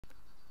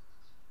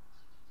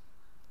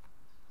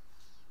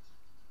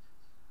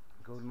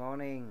Good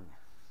morning.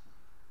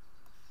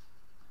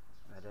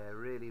 I had a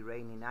really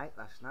rainy night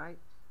last night.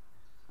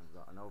 I've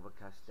got an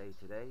overcast day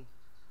today,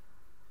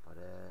 but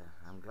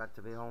I'm glad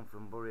to be home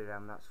from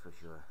Buriram, that's for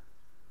sure.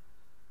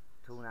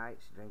 2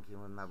 nights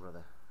drinking with my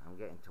brother. I'm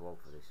getting too old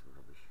for this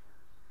rubbish.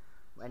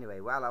 But anyway,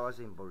 while I was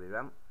in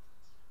Buriram,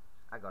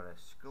 I got a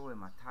screw in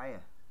my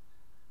tyre.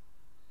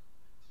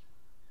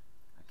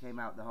 I came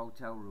out the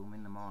hotel room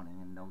in the morning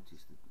and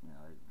noticed that it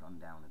had gone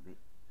down a bit.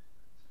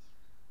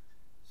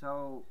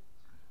 So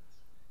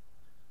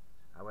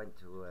I went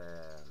to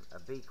a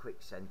Be Quick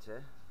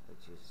centre,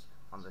 which is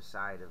on the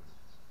side of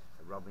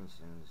the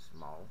Robinson's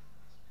Mall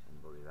in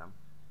Buriram,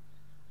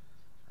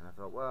 and I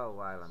thought, well,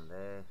 while I'm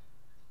there,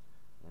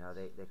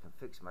 they can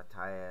fix my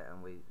tyre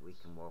and we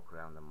can walk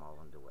around the mall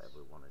and do whatever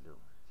we want to do.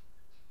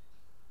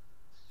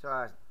 So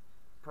I was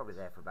probably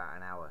there for about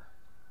an hour,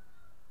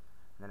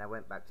 and then I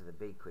went back to the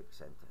Be Quick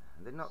centre,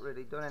 and they'd not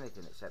really done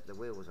anything except the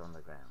wheel was on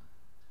the ground.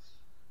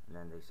 And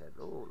then they said,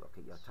 oh, look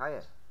at your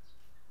tyre.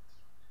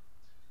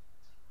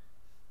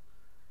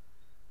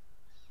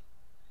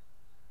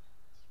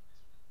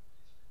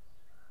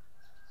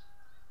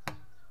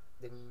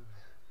 Ding.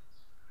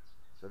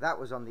 So that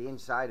was on the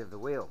inside of the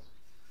wheel,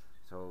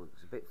 so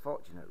it's a bit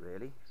fortunate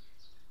really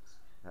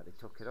that they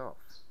took it off.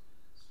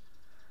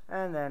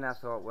 And then I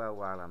thought, well,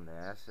 while I'm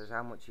there, I says,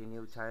 how much are your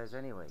new tyres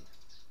anyway?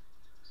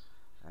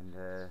 And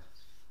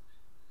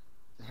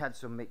they had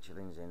some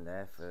Michelins in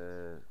there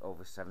for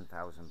over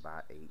 7,000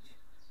 baht each.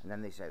 And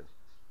then they said,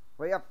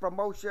 we have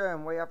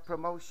promotion, we have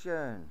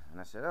promotion.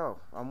 And I said, oh,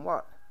 on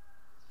what?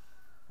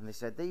 And they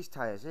said, these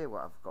tyres here,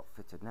 what I've got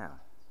fitted now,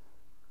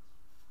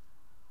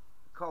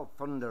 called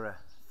Thunderer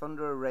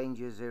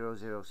Ranger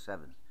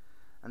 007,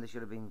 and they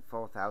should have been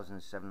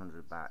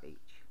 4,700 baht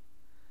each.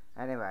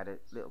 Anyway, I had a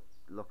little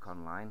look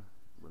online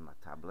with my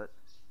tablet,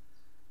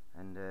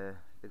 and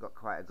they got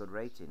quite a good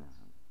rating.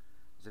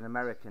 It's an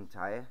American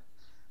tyre,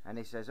 and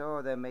he says,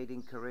 oh, they're made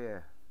in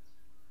Korea.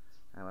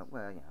 And I went,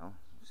 well,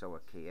 so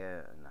are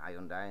Kia and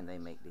Hyundai, and they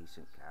make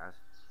decent cars.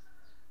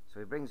 So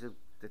he brings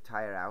the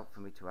tyre out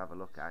for me to have a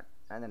look at,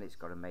 and then it's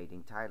got a made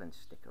in Thailand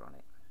sticker on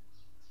it.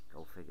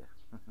 Go figure.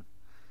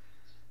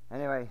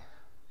 Anyway,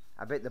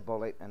 I bit the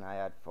bullet and I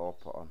had 4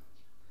 put on.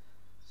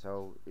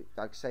 So,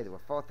 like I say, they were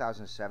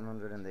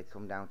 4,700 and they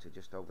come down to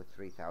just over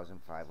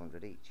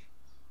 3,500 each.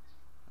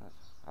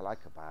 I like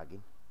a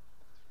bargain.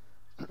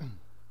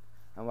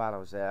 And while I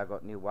was there, I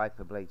got new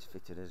wiper blades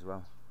fitted as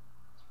well.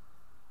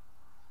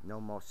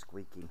 No more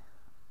squeaking.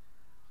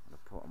 I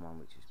put them on,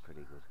 which is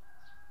pretty good.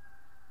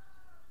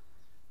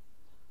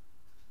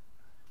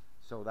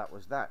 So that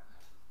was that.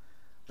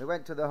 We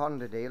went to the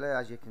Honda dealer,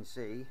 as you can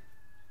see.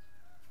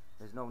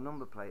 There's no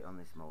number plate on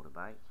this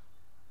motorbike,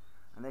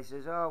 and they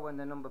says, oh, when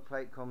the number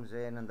plate comes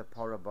in and the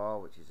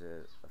porabor, which is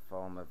a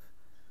form of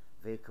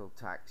vehicle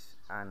tax,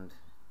 and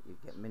you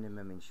get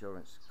minimum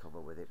insurance cover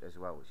with it as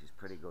well, which is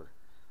pretty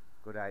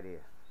good idea.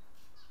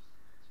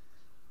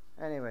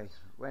 Anyway,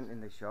 went in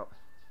the shop,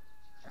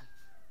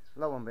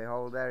 lo and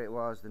behold, there it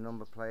was, the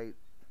number plate,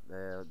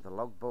 the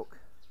logbook,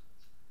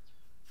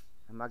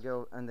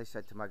 and they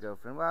said to my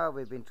girlfriend, well,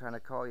 we've been trying to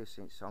call you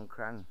since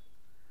Songkran.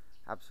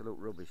 Absolute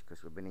rubbish,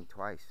 because we've been in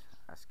twice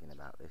asking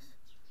about this.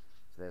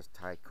 So there's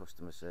Thai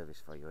customer service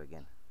for you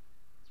again.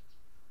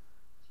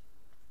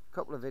 A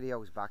couple of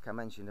videos back I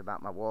mentioned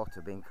about my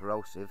water being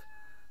corrosive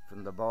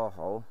from the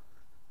borehole.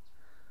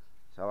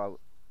 So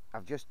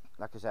I've just,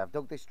 like I said, I've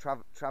dug this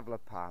traveller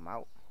palm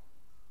out,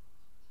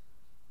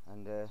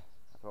 and I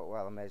thought,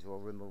 well, I may as well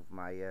remove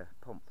my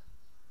pump.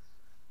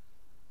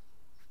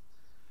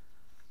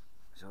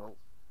 So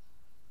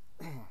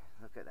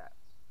look at that,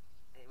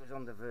 it was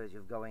on the verge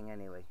of going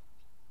anyway.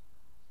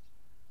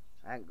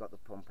 I haven't got the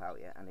pump out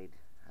yet. I need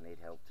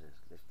help to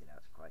lift it out.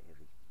 It's quite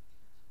heavy,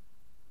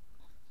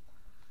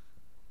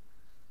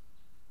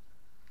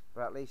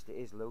 but at least it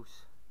is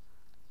loose.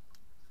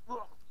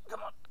 Oh,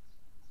 come on!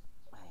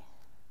 I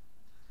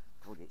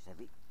told you it's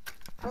heavy.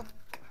 Oh.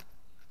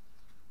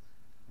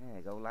 There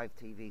you go, live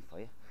TV for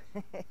you.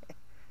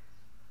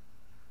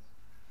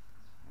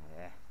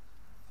 Yeah.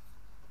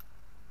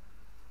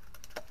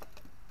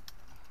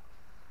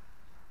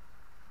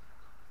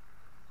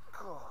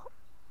 Oh.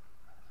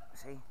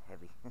 See,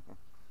 heavy.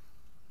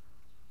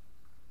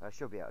 I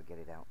should be able to get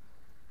it out.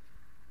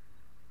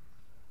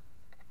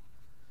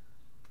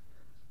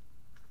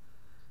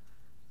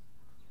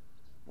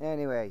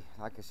 Anyway,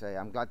 like I say,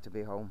 I'm glad to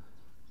be home,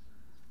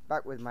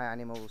 back with my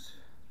animals,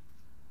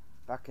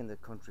 back in the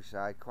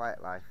countryside,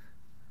 quiet life.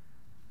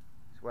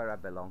 It's where I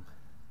belong.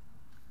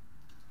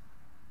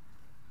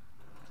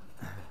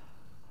 As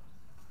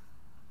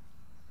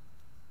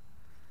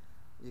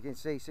you can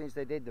see, since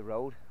they did the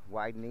road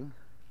widening,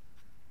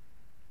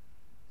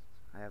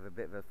 I have a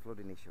bit of a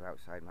flooding issue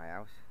outside my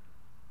house,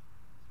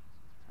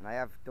 and I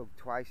have dug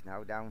twice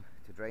now down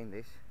to drain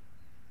this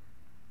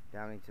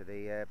down into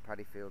the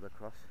paddy field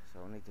across,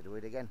 so I need to do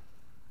it again.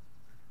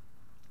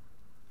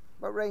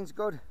 But rain's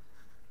good.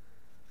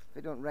 If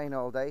it don't rain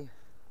all day,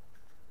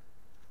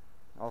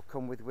 I'll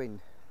come with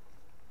wind.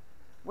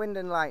 Wind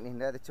and lightning,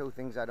 they're the two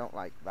things I don't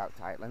like about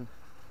Thailand.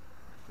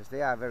 because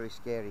they are very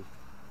scary,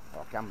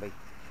 or can be.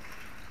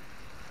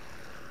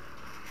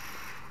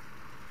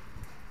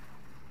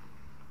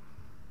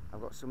 I've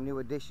got some new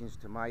additions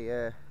to my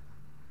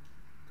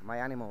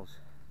animals.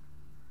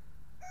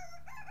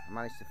 I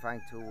managed to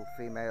find 2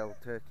 female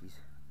turkeys.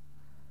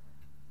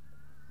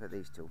 Look at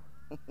these 2.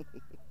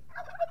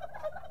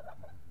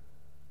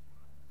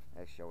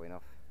 They're showing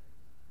off.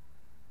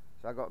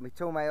 So I got me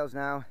 2 males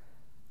now.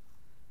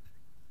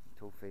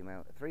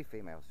 3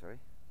 females, sorry.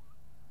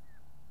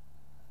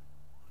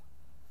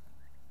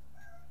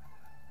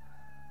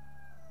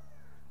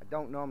 I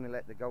don't normally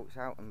let the goats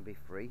out and be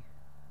free,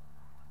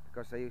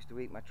 because they used to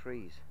eat my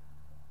trees.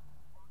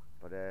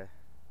 But they're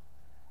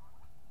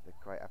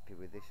quite happy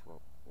with this,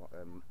 what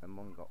a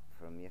mum got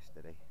from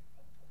yesterday.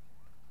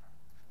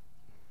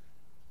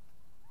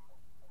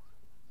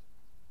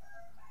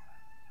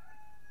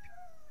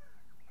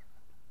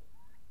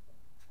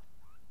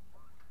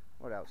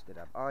 What else did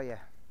I? Oh yeah,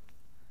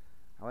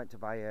 I went to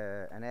buy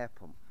an air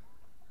pump,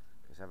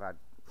 because I've had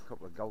a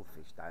couple of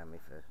goldfish die on me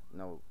for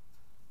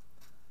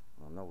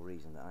no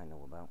reason that I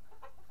know about.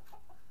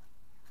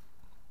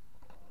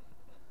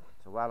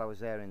 So while I was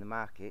there in the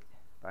market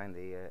buying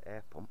the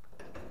air pump,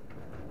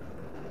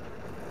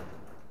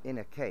 in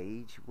a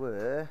cage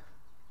were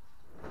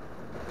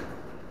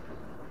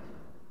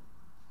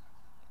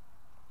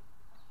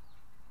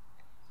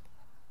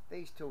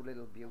these 2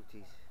 little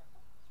beauties.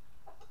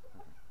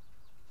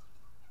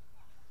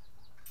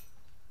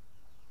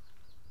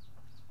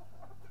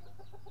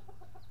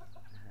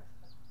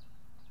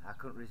 I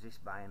couldn't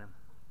resist buying them.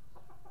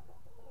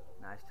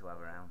 Nice to have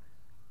around.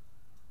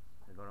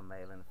 They've got a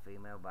male and a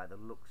female by the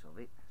looks of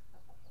it.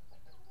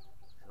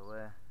 So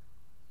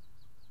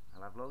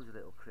I'll have loads of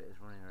little critters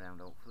running around,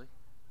 hopefully.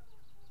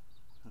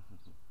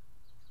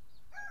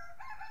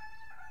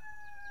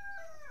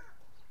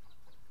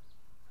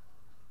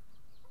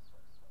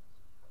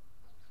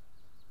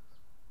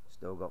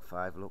 Still got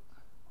 5, look.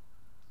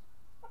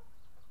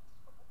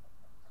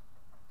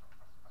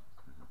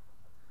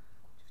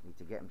 Just need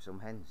to get them some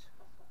hens.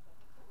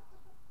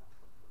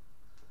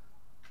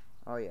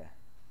 Oh yeah.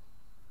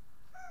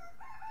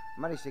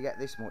 Managed to get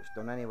this much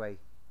done anyway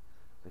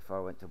before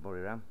I went to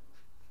Buriram.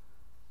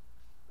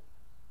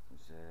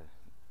 Let's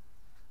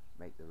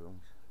make the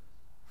rooms.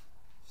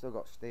 Still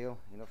got steel,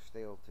 enough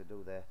steel to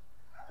do the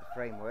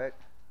framework,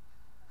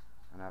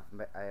 and I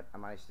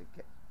managed to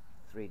get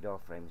 3 door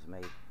frames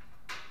made.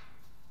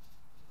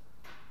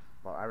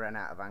 But I ran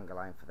out of angle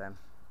line for them,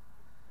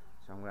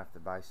 so I'm going to have to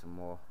buy some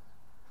more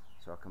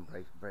so I can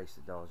brace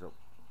the doors up,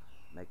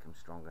 make them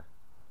stronger.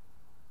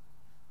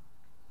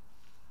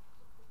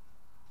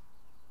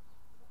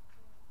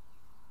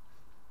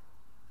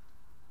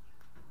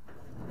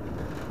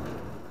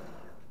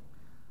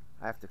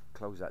 I have to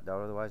close that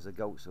door, otherwise the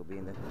goats will be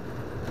in the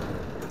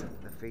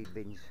feed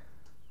bins.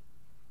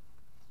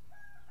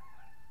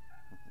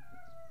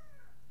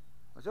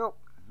 What's up,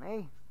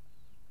 me?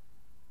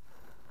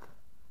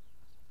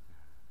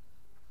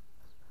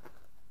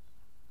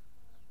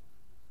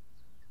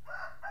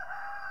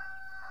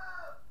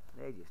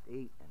 They just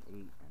eat and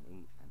eat and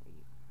eat and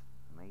eat.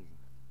 Amazing.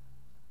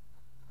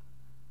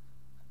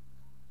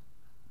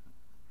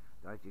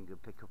 I don't know if you can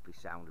pick up his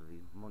sound of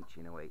him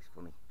munching away, it's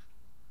funny.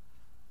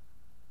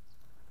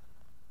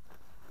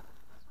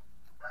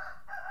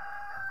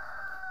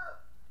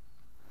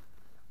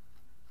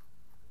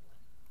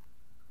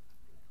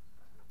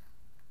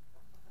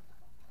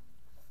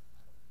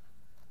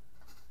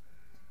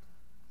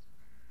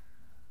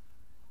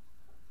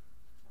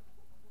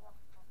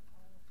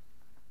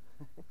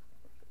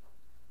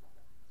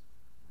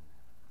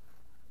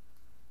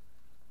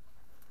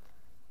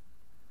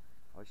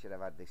 I should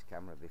have had this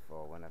camera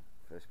before when I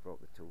first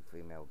brought the 2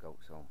 female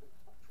goats home.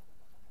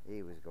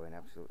 He was going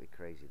absolutely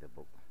crazy, the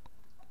buck.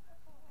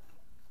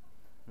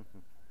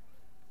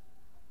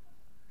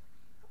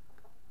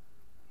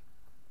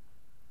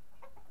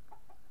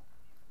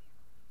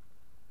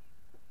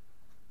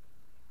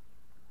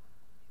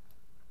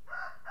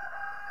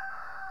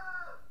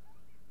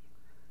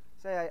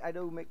 Say I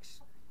do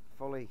mix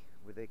fully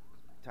with the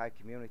Thai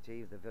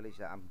community, the village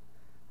that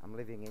I'm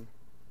living in.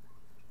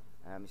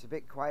 It's a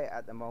bit quiet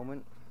at the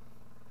moment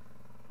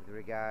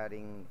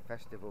regarding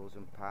festivals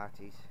and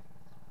parties,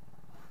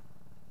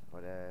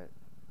 but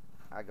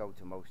I go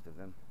to most of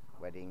them.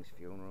 Weddings,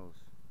 funerals,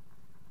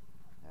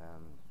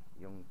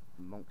 young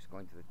monks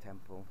going to the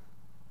temple,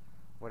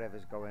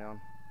 whatever's going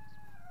on.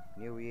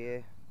 New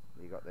Year,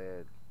 you got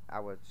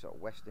our sort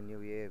of Western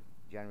New Year,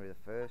 January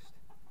the 1st.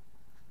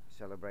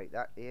 Celebrate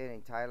that here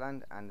in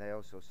Thailand, and they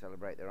also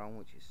celebrate their own,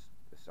 which is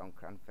the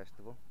Songkran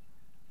festival.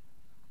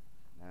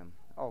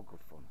 All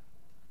good fun.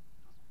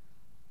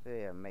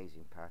 They're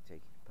amazing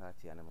party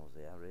animals,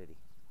 they are, really.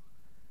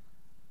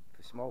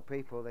 For small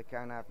people, they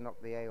can't have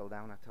knocked the ale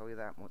down, I tell you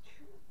that much.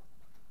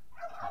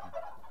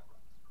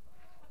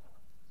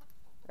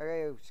 Are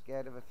you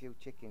scared of a few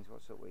chickens?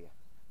 What's up with you?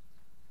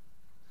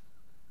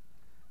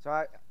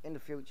 So in the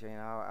future, you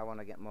know, I want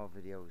to get more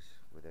videos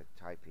with the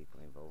Thai people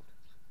involved.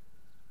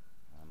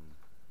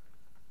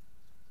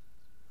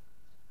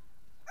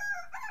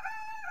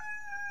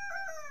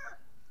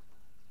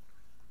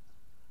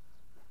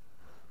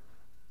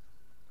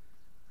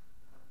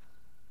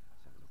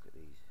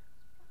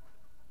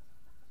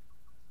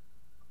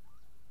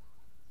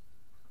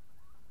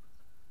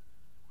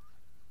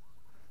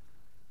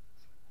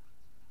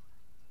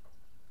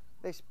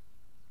 this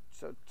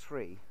sort of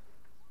tree,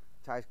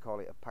 Thais call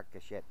it a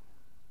pakashet.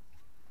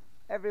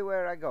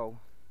 Everywhere I go,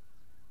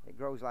 it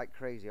grows like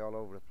crazy all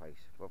over the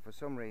place. But for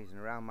some reason,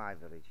 around my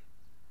village,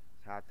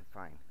 it's hard to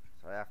find.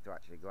 So I have to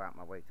actually go out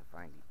my way to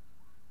find it.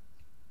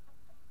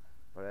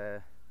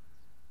 But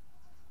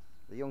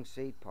the young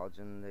seed pods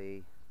and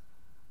the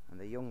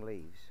young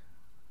leaves,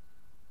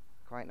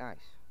 quite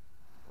nice.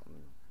 Put them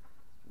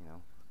in, you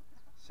know,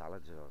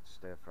 salads or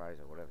stir fries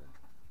or whatever.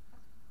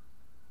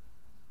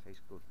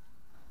 Tastes good.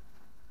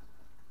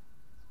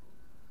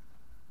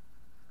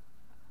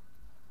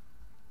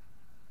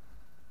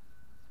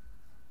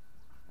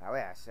 Now,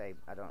 I say,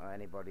 I don't know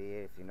anybody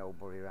here if you know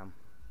Buriram.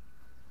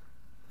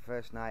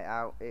 First night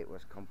out, it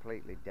was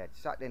completely dead.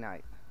 Saturday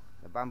night,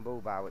 the Bamboo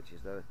Bar, which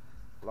is the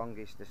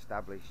longest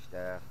established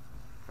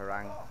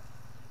farang.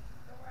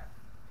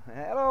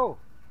 Hello!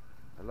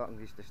 The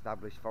longest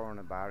established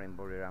foreigner bar in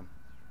Buriram.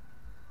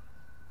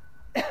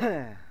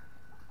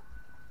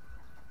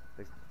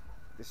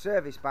 The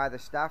service by the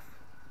staff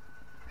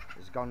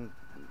has gone.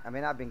 I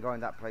mean, I've been going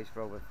that place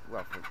for over,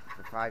 well,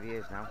 for 5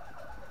 years now.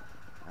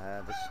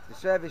 The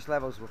service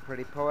levels were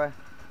pretty poor.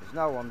 There's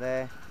no one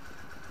there.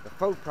 The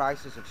food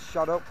prices have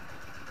shot up,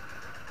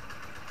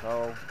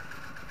 so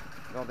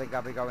I don't think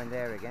I'll be going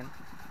there again.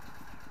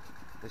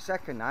 The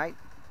second night,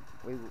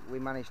 we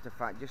managed to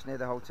find, just near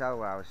the hotel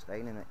where I was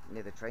staying,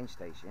 near the train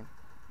station,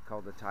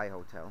 called the Thai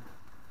Hotel.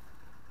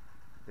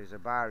 There's a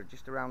bar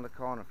just around the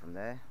corner from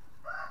there.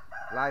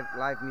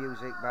 Live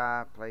music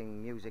bar,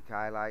 playing music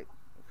I like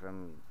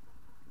from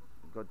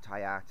good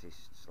Thai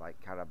artists like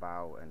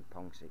Carabao and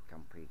Pongsit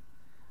Kampi.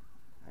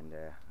 And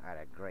I had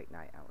a great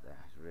night out there.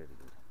 It was really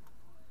good.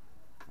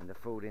 And the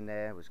food in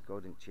there was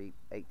good and cheap.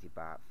 80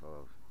 baht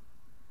for,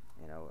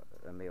 you know,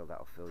 a meal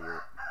that'll fill you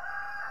up.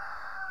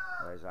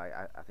 Whereas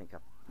I think,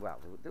 well,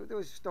 there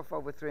was stuff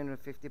over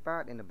 350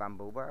 baht in the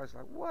Bamboo Bar. I was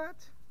like,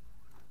 what?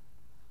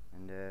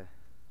 And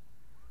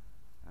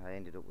I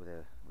ended up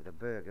with a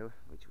burger,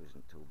 which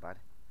wasn't too bad,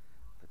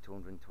 for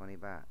 220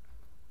 baht.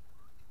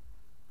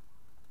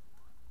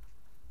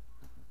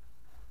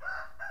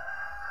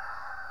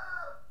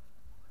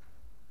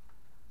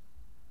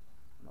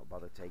 Not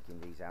bother taking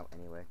these out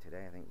anywhere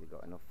today. I think we've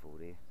got enough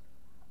food here.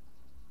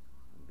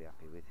 I'll be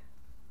happy with.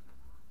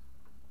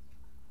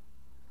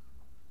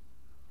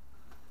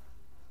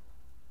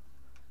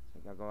 I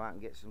think I'll go out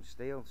and get some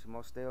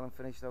more steel and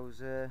finish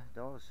those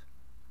doors.